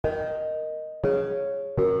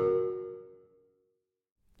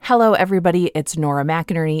Hello, everybody. It's Nora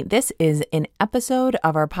McInerney. This is an episode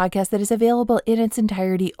of our podcast that is available in its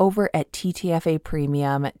entirety over at TTFA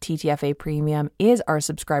Premium. TTFA Premium is our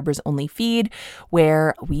subscribers only feed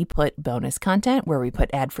where we put bonus content, where we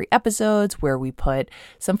put ad-free episodes, where we put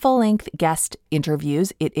some full-length guest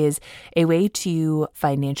interviews. It is a way to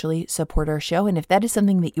financially support our show. And if that is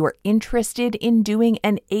something that you are interested in doing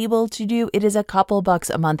and able to do, it is a couple bucks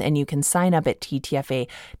a month and you can sign up at ttfa.org/premium.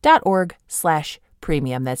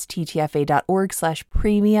 That's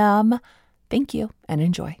ttfa.org/premium. Thank you and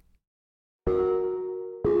enjoy.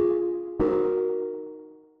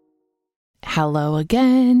 Hello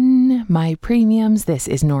again, my premiums. This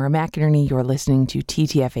is Nora McInerney. You're listening to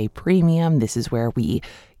TTFA Premium. This is where we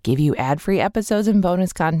give you ad-free episodes and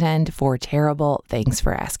bonus content for terrible thanks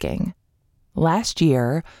for asking. Last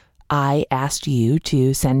year, I asked you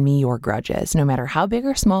to send me your grudges, no matter how big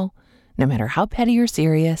or small, no matter how petty or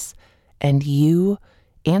serious. And you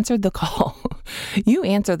answered the call. You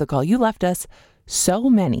answered the call. You left us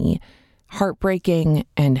so many heartbreaking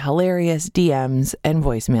and hilarious DMs and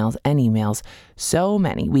voicemails and emails. So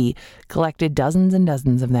many. We collected dozens and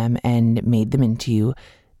dozens of them and made them into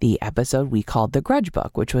the episode we called The Grudge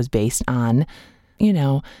Book, which was based on,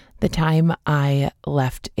 the time I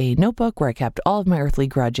left a notebook where I kept all of my earthly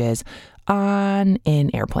grudges on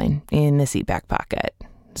an airplane in the seat back pocket.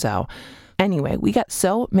 So anyway, we got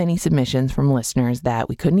so many submissions from listeners that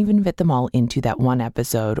we couldn't even fit them all into that one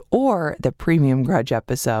episode or the premium grudge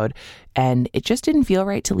episode. And it just didn't feel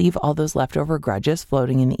right to leave all those leftover grudges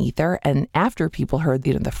floating in the ether. And after people heard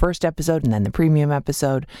the first episode and then the premium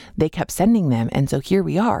episode, they kept sending them. And so here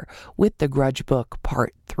we are with the Grudge Book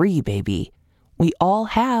Part 3, baby. We all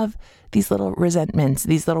have these little resentments,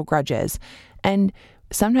 these little grudges. And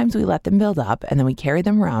sometimes we let them build up and then we carry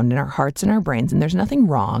them around in our hearts and our brains. And there's nothing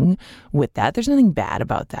wrong with that. There's nothing bad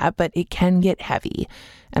about that, but it can get heavy.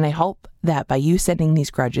 And I hope that by you sending these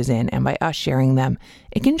grudges in and by us sharing them,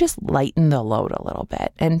 it can just lighten the load a little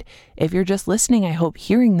bit. And if you're just listening, I hope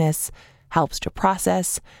hearing this helps to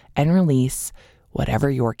process and release whatever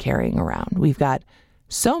you're carrying around. We've got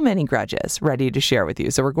so many grudges ready to share with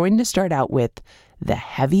you. So we're going to start out with the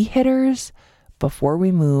heavy hitters before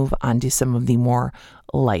we move on to some of the more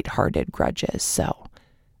lighthearted grudges. So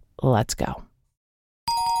let's go.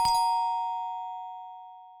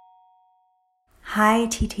 Hi,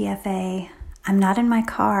 TTFA. I'm not in my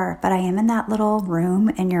car, but I am in that little room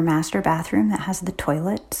in your master bathroom that has the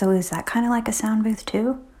toilet. So is that kind of like a sound booth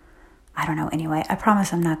too? I don't know. Anyway, I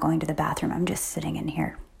promise I'm not going to the bathroom. I'm just sitting in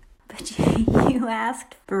here. But you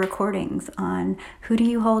asked for recordings on who do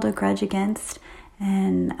you hold a grudge against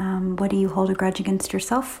and what do you hold a grudge against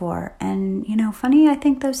yourself for? And, funny, I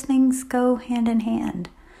think those things go hand in hand.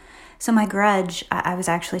 So my grudge, I was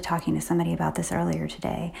actually talking to somebody about this earlier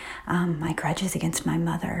today. My grudge is against my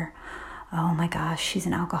mother. Oh my gosh, she's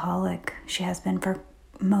an alcoholic. She has been for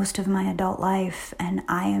most of my adult life. And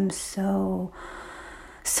I am so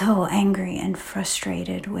angry and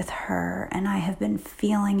frustrated with her. And I have been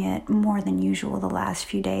feeling it more than usual the last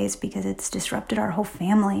few days because it's disrupted our whole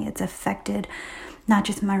family. It's affected not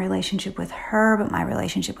just my relationship with her, but my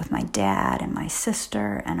relationship with my dad and my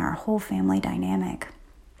sister and our whole family dynamic.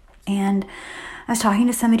 And I was talking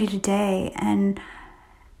to somebody today, and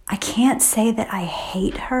I can't say that I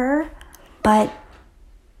hate her, but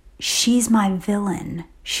she's my villain.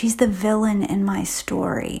 She's the villain in my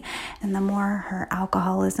story. And the more her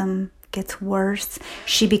alcoholism gets worse,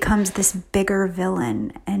 she becomes this bigger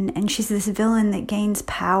villain. And she's this villain that gains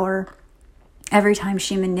power every time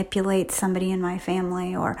she manipulates somebody in my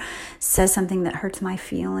family or says something that hurts my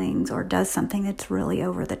feelings or does something that's really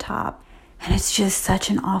over the top. And it's just such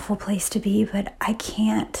an awful place to be, but I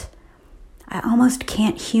almost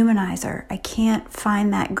can't humanize her. I can't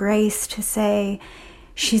find that grace to say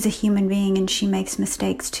she's a human being and she makes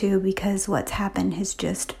mistakes too, because what's happened has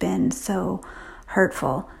just been so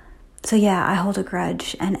hurtful. So yeah, I hold a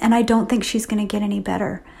grudge, and I don't think she's going to get any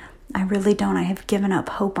better. I really don't. I have given up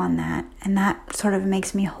hope on that. And that sort of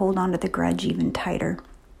makes me hold on to the grudge even tighter.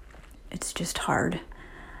 It's just hard.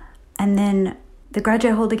 And then the grudge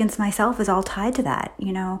I hold against myself is all tied to that,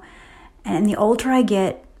 And the older I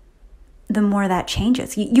get, the more that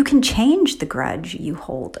changes. You can change the grudge you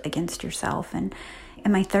hold against yourself. And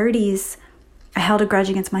in my 30s, I held a grudge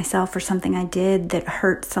against myself for something I did that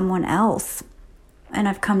hurt someone else. And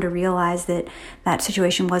I've come to realize that that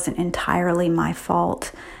situation wasn't entirely my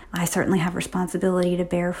fault. I certainly have responsibility to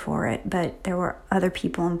bear for it, but there were other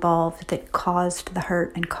people involved that caused the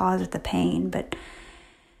hurt and caused the pain. But,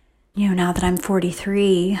 now that I'm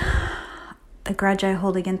 43, the grudge I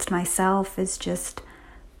hold against myself is just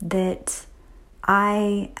that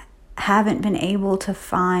I haven't been able to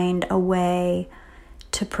find a way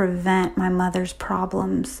to prevent my mother's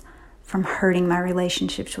problems from hurting my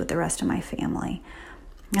relationships with the rest of my family.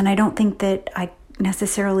 And I don't think that I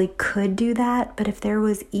necessarily could do that, but if there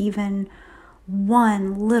was even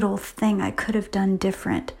one little thing I could have done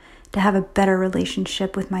different to have a better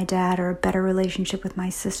relationship with my dad or a better relationship with my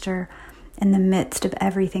sister in the midst of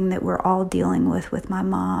everything that we're all dealing with my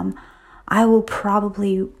mom, I will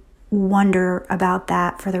probably wonder about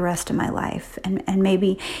that for the rest of my life, and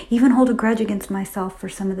maybe even hold a grudge against myself for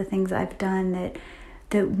some of the things I've done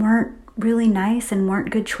that weren't really nice and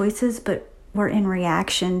weren't good choices, but were in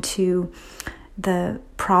reaction to the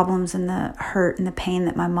problems and the hurt and the pain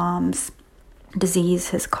that my mom's disease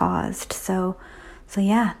has caused. So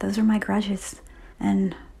yeah, those are my grudges.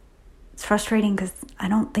 And it's frustrating because I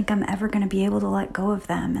don't think I'm ever going to be able to let go of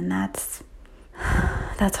them. And that's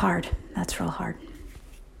hard. That's real hard.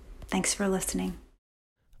 Thanks for listening.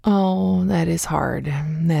 Oh, that is hard.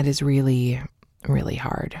 That is really, really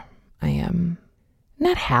hard. I am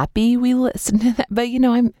not happy we listened to that, but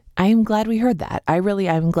I'm glad we heard that.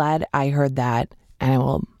 I'm glad I heard that, and I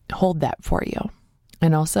will hold that for you.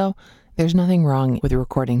 And also, there's nothing wrong with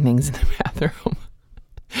recording things in the bathroom.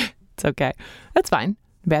 It's okay. That's fine.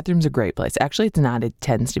 The bathroom's a great place. Actually, it's not. It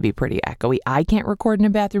tends to be pretty echoey. I can't record in a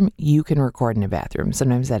bathroom. You can record in a bathroom.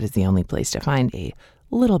 Sometimes that is the only place to find a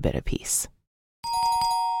little bit of peace.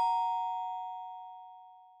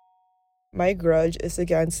 My grudge is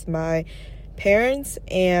against my parents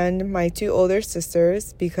and my two older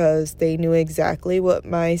sisters because they knew exactly what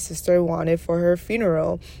my sister wanted for her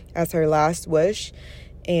funeral as her last wish,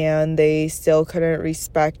 and they still couldn't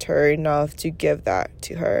respect her enough to give that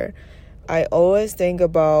to her. I always think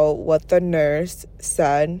about what the nurse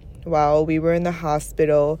said while we were in the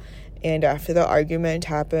hospital and after the argument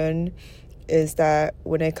happened, is that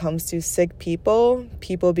when it comes to sick people,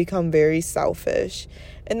 people become very selfish.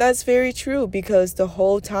 And that's very true because the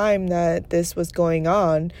whole time that this was going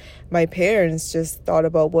on, my parents just thought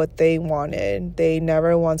about what they wanted. They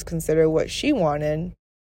never once considered what she wanted.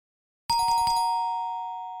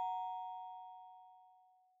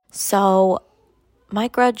 So my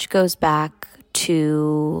grudge goes back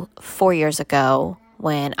to 4 years ago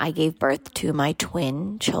when I gave birth to my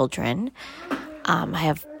twin children. I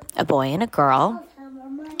have a boy and a girl,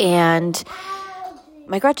 and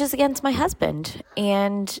my grudge is against my husband,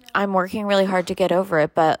 and I'm working really hard to get over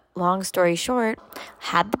it, but long story short,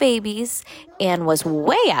 had the babies and was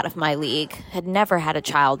way out of my league, had never had a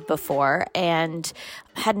child before, and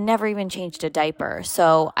had never even changed a diaper.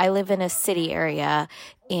 So I live in a city area,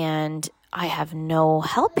 and I have no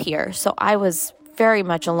help here. So I was very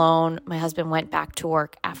much alone. My husband went back to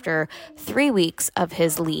work after 3 weeks of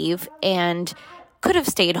his leave, and could have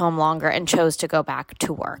stayed home longer and chose to go back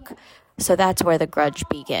to work. So that's where the grudge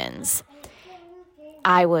begins.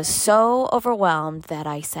 I was so overwhelmed that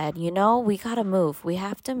I said, we got to move. We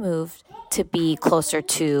have to move to be closer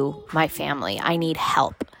to my family. I need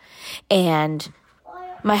help. And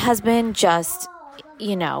my husband just,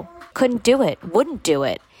 couldn't do it, wouldn't do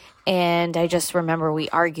it. And I just remember we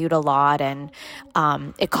argued a lot, and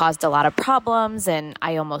it caused a lot of problems, and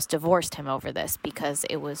I almost divorced him over this because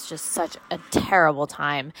it was just such a terrible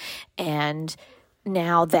time. And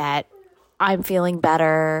now that I'm feeling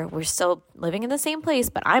better, we're still living in the same place,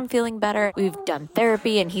 but I'm feeling better. We've done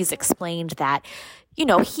therapy, and he's explained that,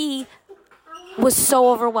 he was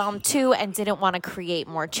so overwhelmed too and didn't want to create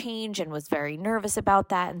more change and was very nervous about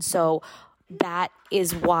that. And so that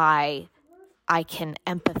is why I can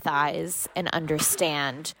empathize and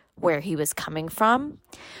understand where he was coming from.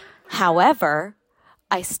 However,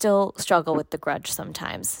 I still struggle with the grudge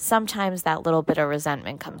sometimes. Sometimes that little bit of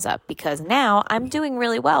resentment comes up because now I'm doing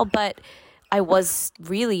really well, but I was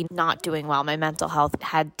really not doing well. My mental health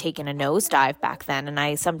had taken a nosedive back then, and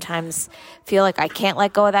I sometimes feel like I can't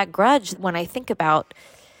let go of that grudge when I think about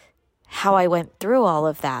how I went through all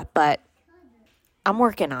of that, but I'm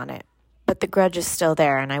working on it. But the grudge is still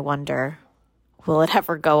there, and I wonder, will it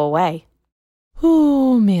ever go away?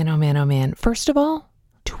 Oh, man, oh, man, oh, man. First of all,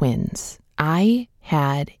 twins. I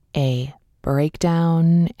had a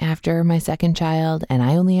breakdown after my second child, and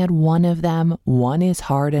I only had one of them. One is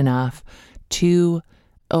hard enough. Two,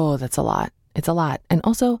 that's a lot. It's a lot. And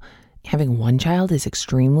also, having one child is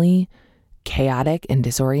extremely chaotic and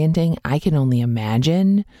disorienting. I can only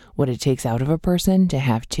imagine what it takes out of a person to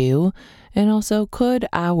have two. And also, could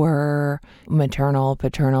our maternal,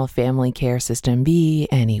 paternal family care system be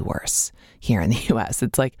any worse here in the US?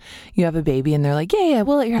 It's like you have a baby and they're like, yeah,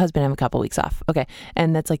 we'll let your husband have a couple weeks off. Okay.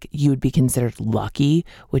 And that's like you would be considered lucky,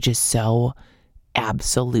 which is so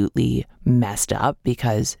absolutely messed up,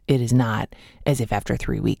 because it is not as if after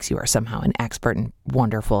 3 weeks you are somehow an expert and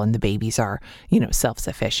wonderful and the babies are,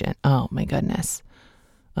 self-sufficient. Oh my goodness.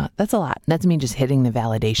 That's a lot. That's me just hitting the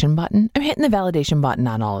validation button. I'm hitting the validation button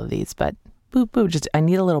on all of these, but boop, boop, I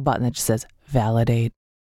need a little button that just says validate.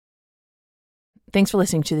 Thanks for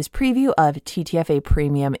listening to this preview of TTFA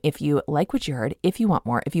Premium. If you like what you heard, if you want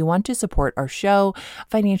more, if you want to support our show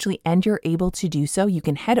financially and you're able to do so, you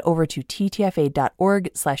can head over to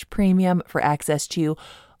ttfa.org/premium for access to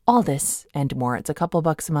all this and more. It's a couple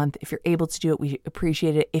bucks a month. If you're able to do it, we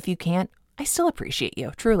appreciate it. If you can't, I still appreciate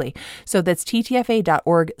you, truly. So that's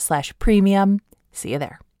ttfa.org/premium. See you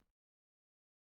there.